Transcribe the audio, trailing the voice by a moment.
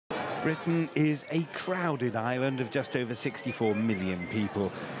Britain is a crowded island of just over 64 million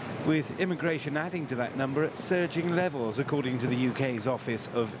people, with immigration adding to that number at surging levels, according to the UK's Office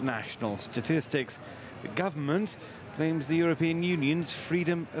of National Statistics. The government claims the European Union's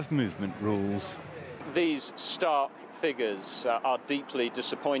freedom of movement rules. These stark figures are deeply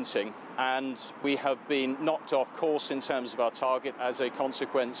disappointing, and we have been knocked off course in terms of our target as a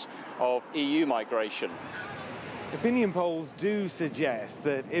consequence of EU migration. Opinion polls do suggest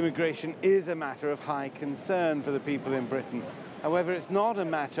that immigration is a matter of high concern for the people in Britain. However, it's not a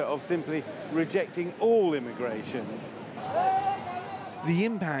matter of simply rejecting all immigration. The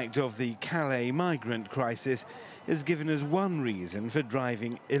impact of the Calais migrant crisis has given us one reason for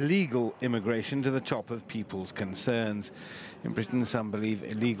driving illegal immigration to the top of people's concerns. In Britain, some believe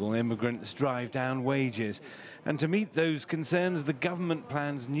illegal immigrants drive down wages. And to meet those concerns, the government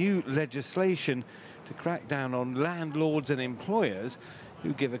plans new legislation to crack down on landlords and employers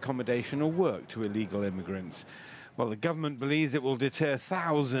who give accommodation or work to illegal immigrants. Well, the government believes it will deter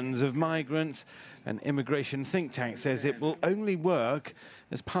thousands of migrants. An immigration think tank says it will only work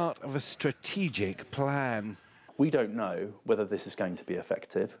as part of a strategic plan. We don't know whether this is going to be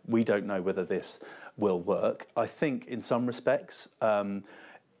effective. We don't know whether this will work. I think in some respects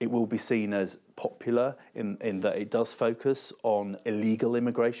it will be seen as popular in that it does focus on illegal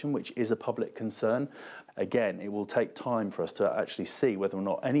immigration, which is a public concern. Again, it will take time for us to actually see whether or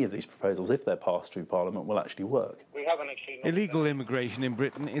not any of these proposals, if they're passed through Parliament, will actually work. Illegal immigration in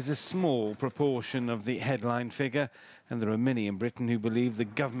Britain is a small proportion of the headline figure, and there are many in Britain who believe the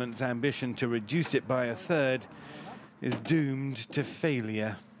government's ambition to reduce it by a third is doomed to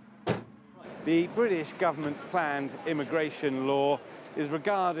failure. The British government's planned immigration law is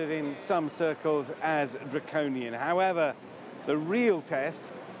regarded in some circles as draconian. However, the real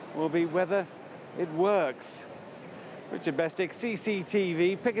test will be whether it works. Richard Bestic,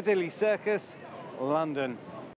 CCTV, Piccadilly Circus, London.